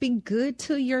living. Just be good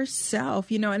to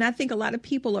yourself, And I think a lot of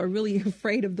people are really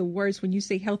afraid of the words when you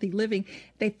say healthy living.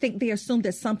 They assume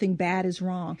that something bad is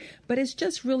wrong, but it's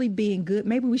just really being good.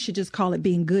 Maybe we should just call it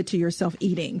being good to yourself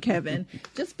eating, Kevin.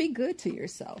 Just be good to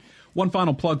yourself. One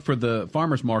final plug for the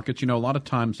farmers markets. A lot of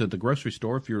times at the grocery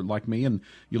store, if you're like me and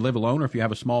you live alone or if you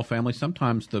have a small family,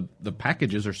 sometimes the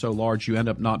packages are so large you end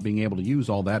up not being able to use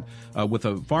all that. With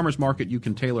a farmers market, you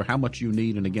can tailor how much you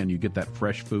need, and again, you get that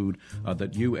fresh fresh food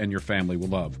that you and your family will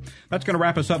love. That's going to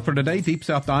wrap us up for today. Deep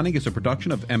South Dining is a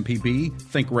production of MPB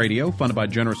Think Radio, funded by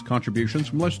generous contributions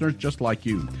from listeners just like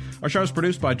you. Our show is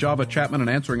produced by Java Chapman, and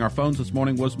answering our phones this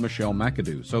morning was Michelle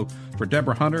McAdoo. So for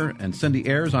Deborah Hunter and Cindy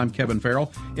Ayers, I'm Kevin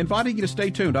Farrell, inviting you to stay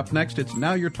tuned. Up next, it's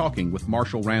Now You're Talking with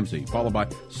Marshall Ramsey, followed by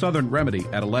Southern Remedy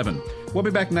at 11. We'll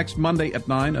be back next Monday at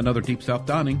 9, another Deep South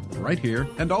Dining, right here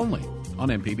and only on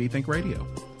MPB Think Radio.